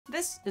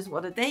This is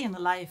what a day in the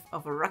life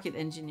of a rocket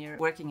engineer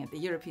working at the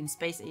European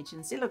Space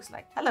Agency looks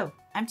like. Hello,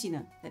 I'm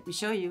Tina. Let me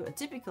show you a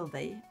typical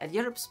day at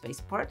Europe's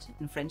spaceport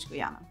in French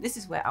Guiana. This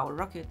is where our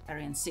rocket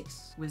Ariane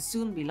 6 will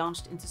soon be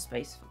launched into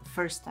space for the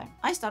first time.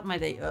 I start my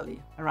day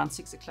early, around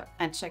 6 o'clock,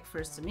 and check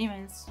first some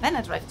emails. Then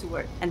I drive to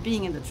work, and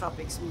being in the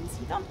tropics means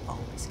you don't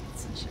always get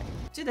sunshine.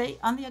 Today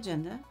on the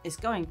agenda is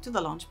going to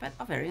the launch pad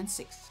of Ariane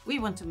 6. We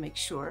want to make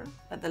sure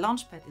that the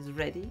launch pad is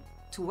ready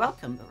to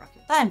welcome the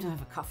rocket. Time to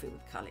have a coffee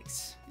with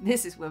colleagues.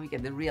 This is where we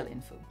get the real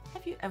info.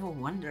 Have you ever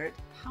wondered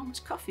how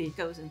much coffee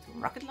goes into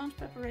rocket launch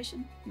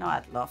preparation? No,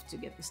 I'd love to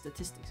get the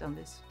statistics on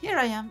this. Here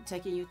I am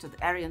taking you to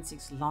the Ariane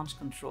 6 Launch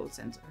Control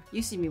Center.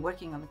 You see me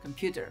working on the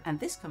computer, and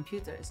this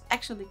computer is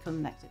actually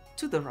connected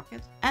to the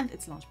rocket and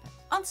its launch pad.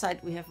 On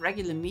site, we have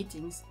regular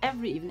meetings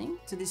every evening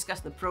to discuss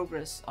the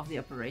progress of the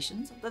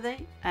operations of the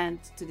day and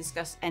to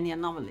discuss any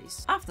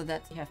anomalies. After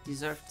that, we have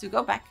dessert to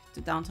go back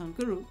to downtown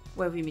Kourou,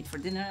 where we meet for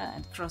dinner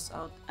and cross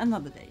out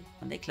another day,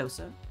 one day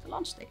closer to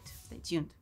launch date. Stay tuned.